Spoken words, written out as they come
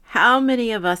how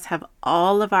many of us have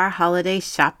all of our holiday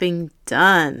shopping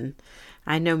done?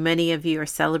 I know many of you are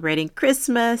celebrating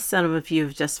Christmas. Some of you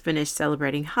have just finished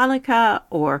celebrating Hanukkah,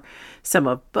 or some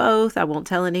of both. I won't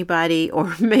tell anybody.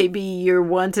 Or maybe you're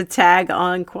one to tag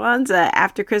on Kwanzaa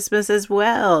after Christmas as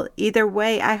well. Either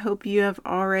way, I hope you have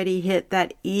already hit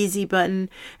that easy button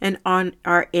and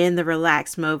are in the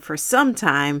relaxed mode for some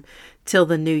time till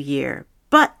the new year.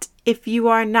 But if you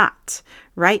are not,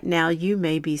 right now you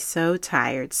may be so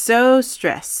tired, so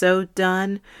stressed, so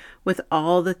done with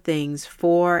all the things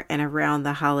for and around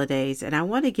the holidays. And I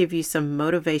want to give you some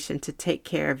motivation to take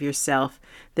care of yourself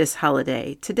this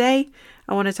holiday. Today,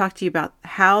 I want to talk to you about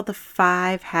how the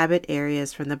 5 habit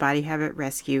areas from the Body Habit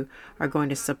Rescue are going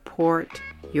to support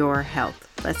your health.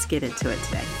 Let's get into it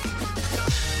today.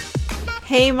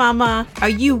 Hey mama, are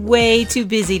you way too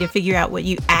busy to figure out what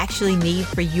you actually need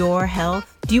for your health?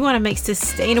 Do you want to make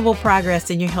sustainable progress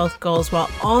in your health goals while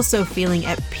also feeling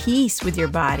at peace with your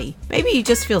body? Maybe you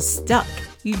just feel stuck.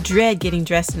 You dread getting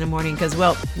dressed in the morning because,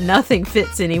 well, nothing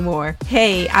fits anymore.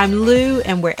 Hey, I'm Lou,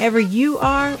 and wherever you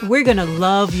are, we're going to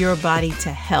love your body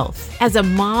to health. As a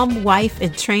mom, wife,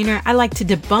 and trainer, I like to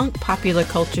debunk popular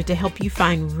culture to help you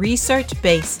find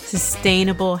research-based,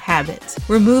 sustainable habits.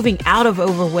 We're moving out of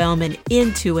overwhelm and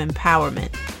into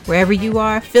empowerment. Wherever you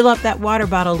are, fill up that water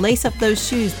bottle, lace up those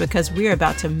shoes, because we're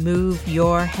about to move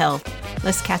your health.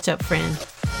 Let's catch up, friend.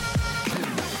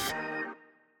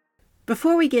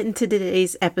 Before we get into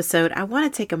today's episode, I want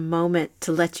to take a moment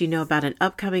to let you know about an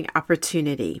upcoming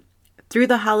opportunity. Through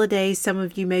the holidays, some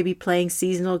of you may be playing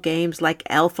seasonal games like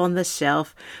Elf on the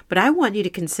Shelf, but I want you to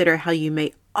consider how you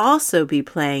may also be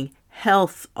playing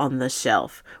Health on the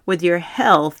Shelf with your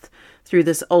health through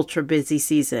this ultra busy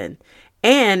season.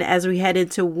 And as we head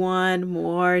into one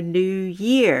more new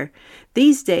year,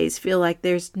 these days feel like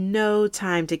there's no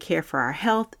time to care for our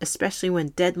health, especially when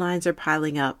deadlines are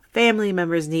piling up. Family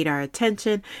members need our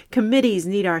attention, committees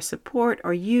need our support,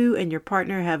 or you and your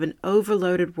partner have an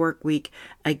overloaded work week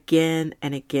again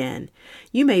and again.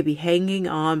 You may be hanging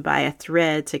on by a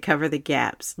thread to cover the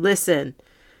gaps. Listen,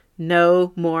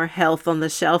 no more Health on the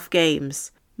Shelf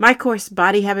games. My course,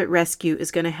 Body Habit Rescue, is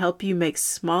going to help you make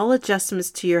small adjustments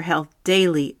to your health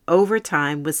daily over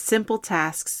time with simple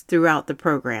tasks throughout the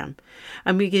program.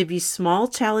 I'm going to give you small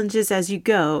challenges as you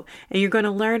go, and you're going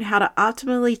to learn how to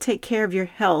optimally take care of your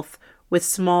health with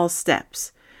small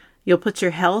steps. You'll put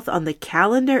your health on the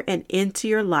calendar and into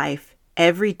your life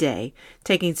every day,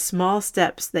 taking small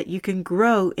steps that you can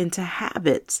grow into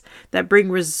habits that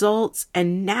bring results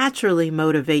and naturally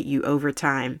motivate you over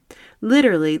time.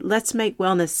 Literally, let's make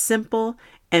wellness simple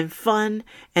and fun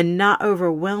and not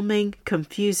overwhelming,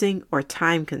 confusing, or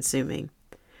time-consuming.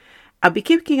 I'll be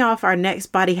kicking off our next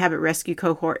Body Habit Rescue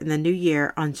cohort in the new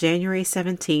year on January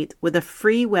 17th with a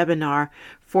free webinar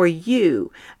for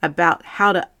you about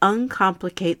how to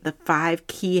uncomplicate the 5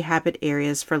 key habit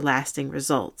areas for lasting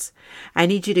results. I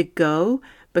need you to go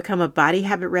become a Body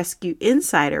Habit Rescue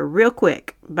Insider real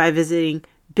quick by visiting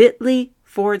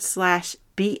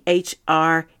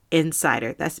bit.ly/BHR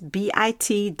Insider. That's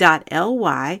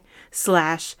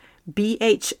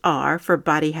bit.ly/BHR for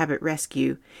Body Habit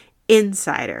Rescue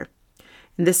Insider.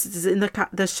 And this is in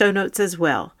the show notes as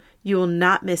well. You will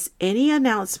not miss any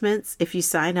announcements if you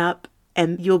sign up,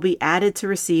 and you'll be added to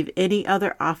receive any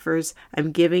other offers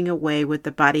I'm giving away with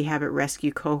the Body Habit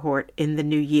Rescue cohort in the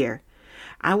new year.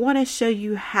 I want to show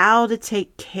you how to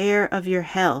take care of your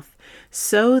health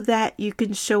so that you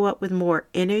can show up with more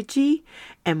energy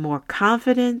and more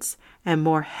confidence and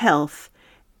more health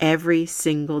every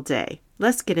single day.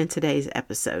 Let's get into today's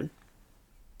episode.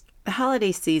 The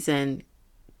holiday season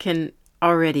can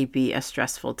already be a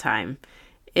stressful time.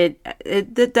 There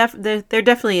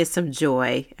definitely is some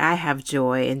joy. I have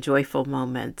joy and joyful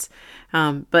moments.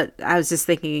 But I was just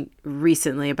thinking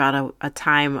recently about a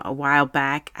time a while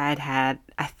back I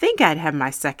think I'd had my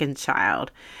second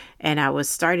child, and I was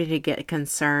starting to get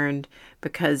concerned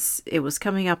because it was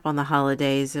coming up on the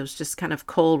holidays. It was just kind of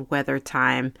cold weather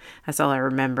time. That's all I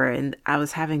remember. And I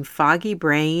was having foggy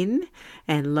brain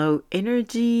and low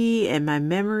energy, and my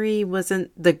memory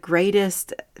wasn't the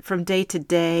greatest from day to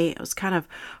day. It was kind of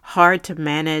hard to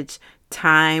manage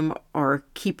time or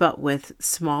keep up with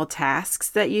small tasks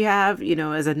that you have,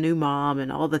 as a new mom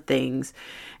and all the things.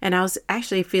 And I was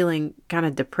actually feeling kind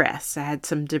of depressed. I had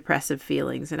some depressive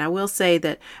feelings. And I will say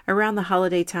that around the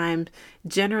holiday time,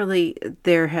 generally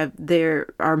there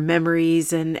are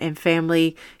memories and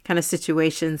family kind of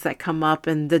situations that come up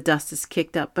and the dust is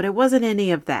kicked up, but it wasn't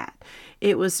any of that.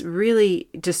 It was really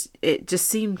it just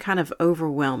seemed kind of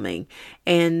overwhelming.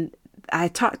 And I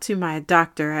talked to my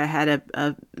doctor. I had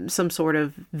some sort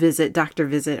of doctor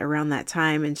visit around that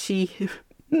time, and she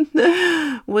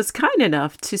was kind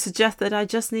enough to suggest that I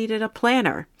just needed a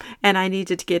planner and I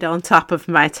needed to get on top of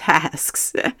my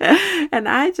tasks. And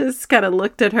I just kind of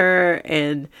looked at her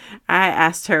and I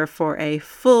asked her for a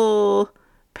full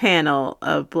panel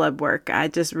of blood work. I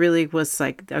just really was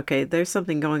like, okay, there's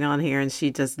something going on here and she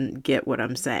doesn't get what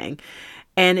I'm saying.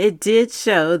 And it did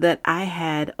show that I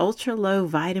had ultra low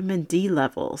vitamin D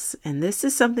levels. And this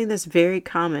is something that's very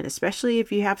common, especially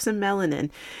if you have some melanin.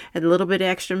 And a little bit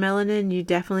extra melanin, you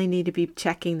definitely need to be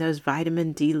checking those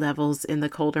vitamin D levels in the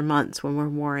colder months when we're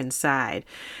more inside.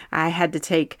 I had to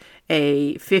take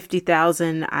a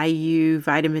 50,000 IU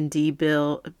vitamin D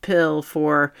pill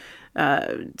for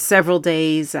several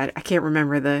days. I can't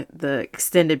remember the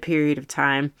extended period of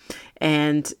time.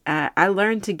 And I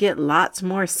learned to get lots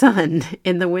more sun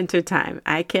in the wintertime.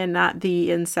 I cannot be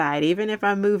inside. Even if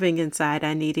I'm moving inside,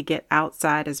 I need to get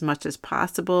outside as much as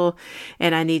possible.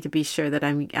 And I need to be sure that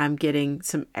I'm getting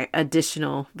some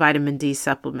additional vitamin D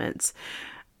supplements.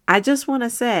 I just want to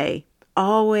say,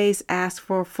 always ask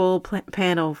for a full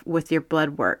panel with your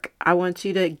blood work. I want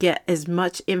you to get as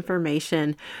much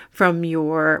information from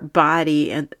your body,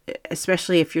 and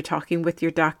especially if you're talking with your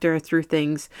doctor through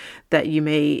things that you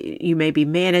may be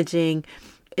managing.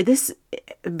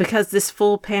 Because this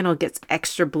full panel gets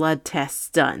extra blood tests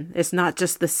done. It's not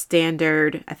just the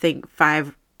standard, I think,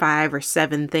 five or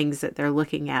seven things that they're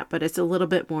looking at, but it's a little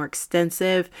bit more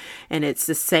extensive and it's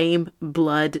the same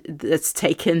blood that's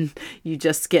taken. You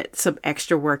just get some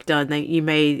extra work done. You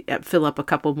may fill up a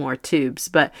couple more tubes,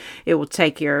 but it will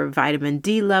take your vitamin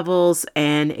D levels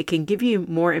and it can give you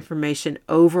more information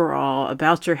overall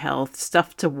about your health,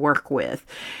 stuff to work with.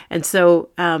 And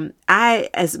so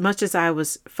as much as I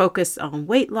was focused on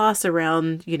weight loss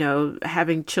around,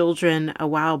 having children a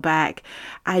while back,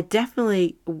 I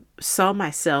definitely saw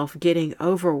myself getting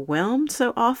overwhelmed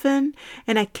so often,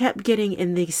 and I kept getting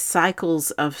in these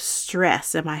cycles of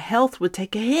stress, and my health would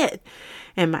take a hit,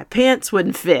 and my pants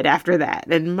wouldn't fit after that,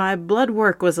 and my blood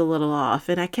work was a little off,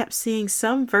 and I kept seeing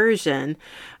some version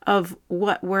of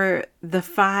what were the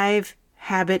 5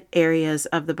 habit areas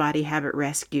of the Body Habit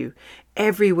Rescue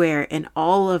everywhere in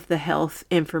all of the health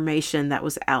information that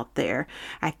was out there.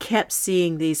 I kept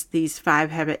seeing these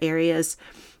 5 habit areas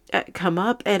come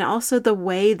up, and also the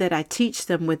way that I teach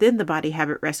them within the Body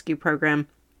Habit Rescue program.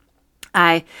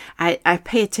 I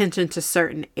pay attention to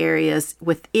certain areas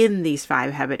within these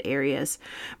 5 habit areas,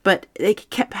 but it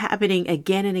kept happening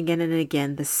again and again and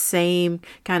again. The same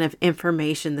kind of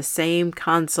information, the same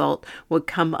consult would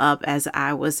come up as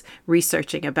I was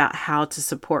researching about how to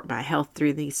support my health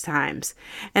through these times.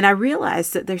 And I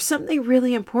realized that there's something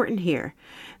really important here,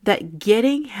 that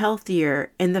getting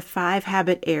healthier in the 5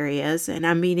 habit areas, and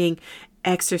I'm meaning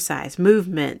exercise,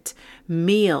 movement,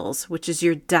 meals, which is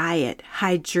your diet,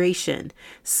 hydration,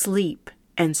 sleep,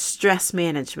 and stress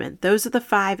management. Those are the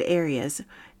 5 areas.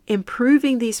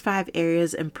 Improving these 5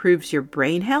 areas improves your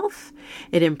brain health.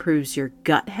 It improves your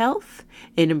gut health.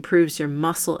 It improves your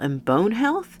muscle and bone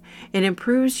health. It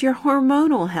improves your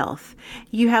hormonal health.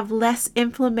 You have less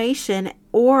inflammation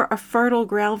or a fertile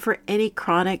ground for any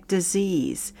chronic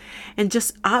disease. And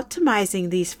just optimizing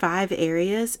these 5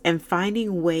 areas and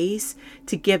finding ways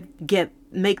to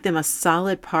make them a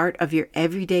solid part of your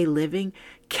everyday living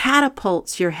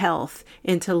catapults your health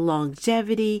into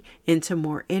longevity, into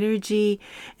more energy.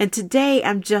 And today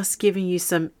I'm just giving you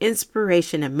some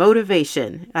inspiration and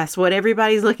motivation. That's what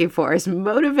everybody's looking for, is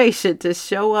motivation to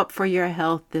show up for your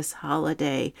health this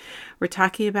holiday. We're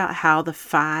talking about how the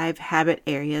 5 habit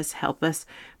areas help us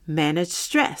manage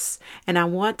stress. And I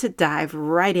want to dive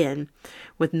right in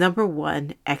with number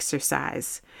 1,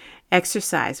 exercise.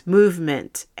 Exercise,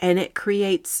 movement, and it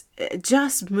creates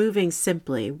just moving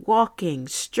simply, walking,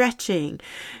 stretching,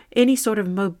 any sort of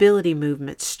mobility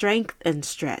movement, strength and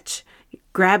stretch,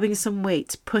 grabbing some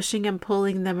weights, pushing and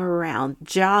pulling them around,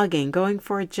 jogging, going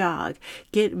for a jog,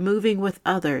 moving with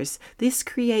others. This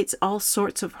creates all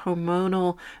sorts of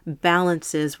hormonal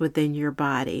balances within your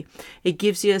body. It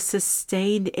gives you a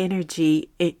sustained energy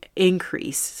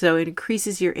increase. So it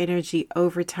increases your energy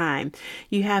over time.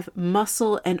 You have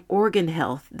muscle and organ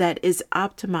health that is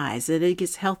optimized, and it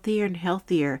gets healthier and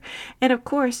healthier. And of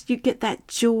course, you get that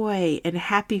joy and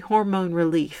happy hormone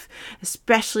relief,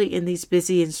 especially in these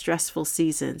busy and stressful seasons.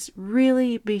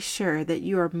 Really be sure that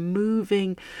you are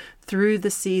moving through the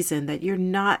season, that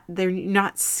they're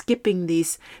not skipping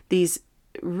these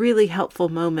really helpful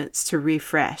moments to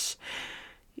refresh.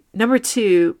 Number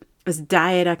 2 is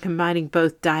diet. I'm combining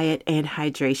both diet and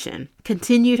hydration.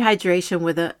 Continued hydration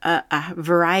with a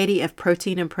variety of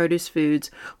protein and produce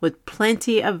foods with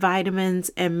plenty of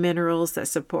vitamins and minerals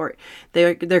that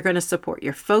they're going to support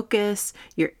your focus,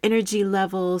 your energy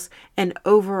levels, and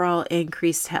overall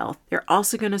increased health. They're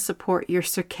also going to support your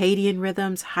circadian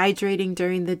rhythms, hydrating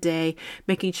during the day,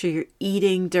 making sure you're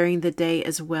eating during the day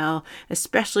as well,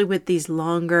 especially with these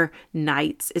longer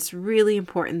nights. It's really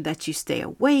important that you stay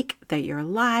awake, that you're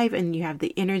alive, and you have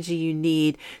the energy you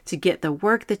need to get the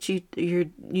work that you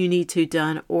need to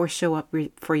done or show up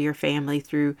for your family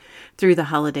through the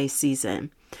holiday season.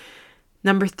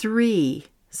 Number 3,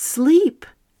 sleep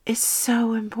is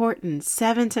so important.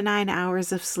 7 to 9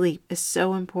 hours of sleep is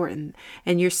so important.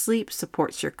 And your sleep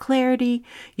supports your clarity,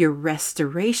 your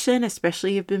restoration,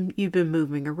 especially if you've been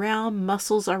moving around.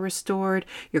 Muscles are restored.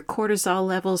 Your cortisol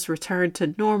levels return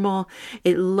to normal.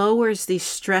 It lowers these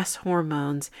stress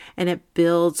hormones and it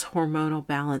builds hormonal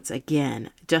balance again,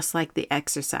 just like the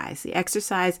exercise. The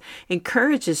exercise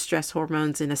encourages stress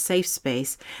hormones in a safe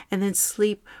space, and then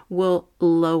sleep will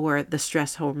lower the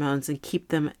stress hormones and keep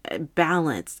them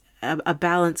balanced. A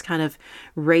balanced kind of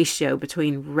ratio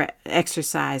between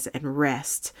exercise and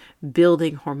rest,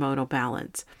 building hormonal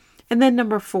balance. And then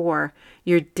number 4,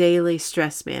 your daily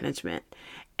stress management.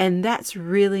 And that's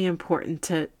really important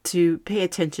to pay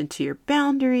attention to your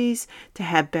boundaries, to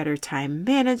have better time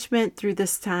management through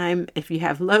this time. If you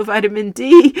have low vitamin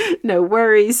D, no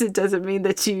worries. It doesn't mean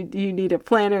that you need a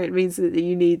planner. It means that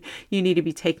you need to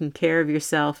be taking care of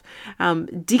yourself.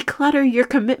 Declutter your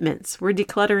commitments. We're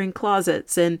decluttering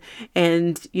closets and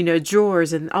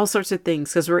drawers and all sorts of things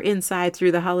because we're inside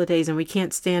through the holidays and we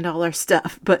can't stand all our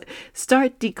stuff. But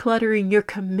start decluttering your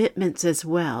commitments as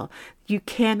well. You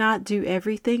cannot do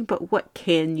everything, but what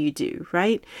can you do,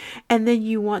 right? And then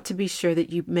you want to be sure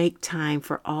that you make time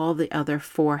for all the other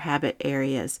 4 habit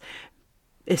areas,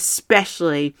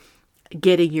 especially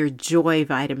getting your joy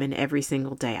vitamin every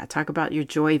single day. I talk about your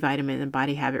joy vitamin in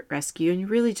Body Habit Rescue, and you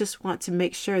really just want to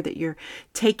make sure that you're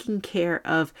taking care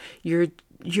of your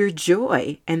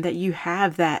joy and that you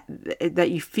have that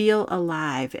you feel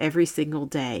alive every single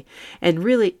day. And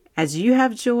really, as you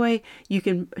have joy, you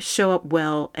can show up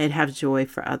well and have joy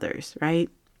for others, right?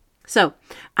 So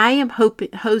I am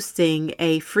hosting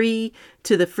a free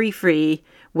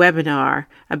webinar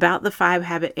about the 5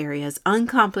 habit areas,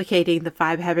 uncomplicating the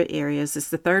 5 habit areas. It's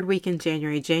the 3rd week in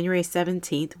January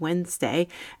 17th, Wednesday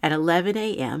at 11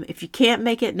 a.m. If you can't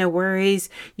make it, no worries.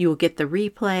 You will get the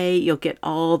replay. You'll get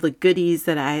all the goodies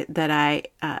that I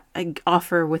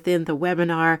offer within the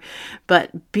webinar.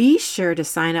 But be sure to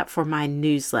sign up for my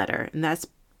newsletter, and that's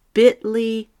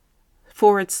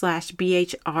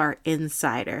bit.ly/BHR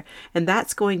Insider. And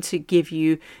that's going to give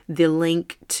you the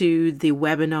link to the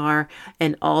webinar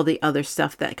and all the other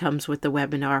stuff that comes with the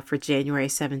webinar for January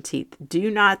 17th.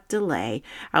 Do not delay.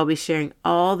 I'll be sharing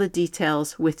all the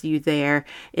details with you there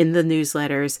in the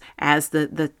newsletters as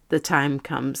the time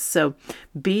comes. So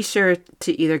be sure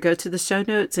to either go to the show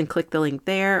notes and click the link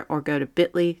there or go to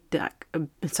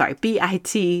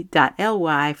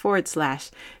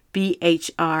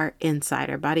bit.ly/BHR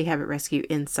Insider, Body Habit Rescue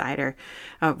Insider,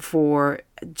 for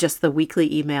just the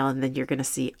weekly email, and then you're going to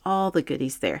see all the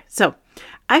goodies there. So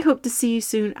I hope to see you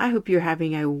soon. I hope you're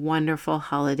having a wonderful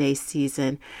holiday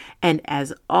season. And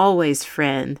as always,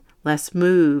 friend, let's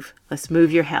move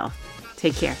your health.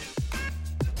 Take care.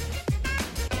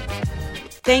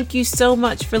 Thank you so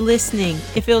much for listening.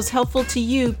 If it was helpful to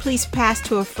you, please pass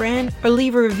to a friend or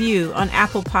leave a review on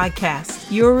Apple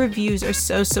Podcasts. Your reviews are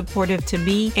so supportive to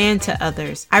me and to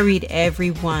others. I read every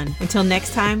one. Until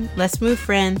next time, let's move,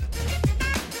 friend.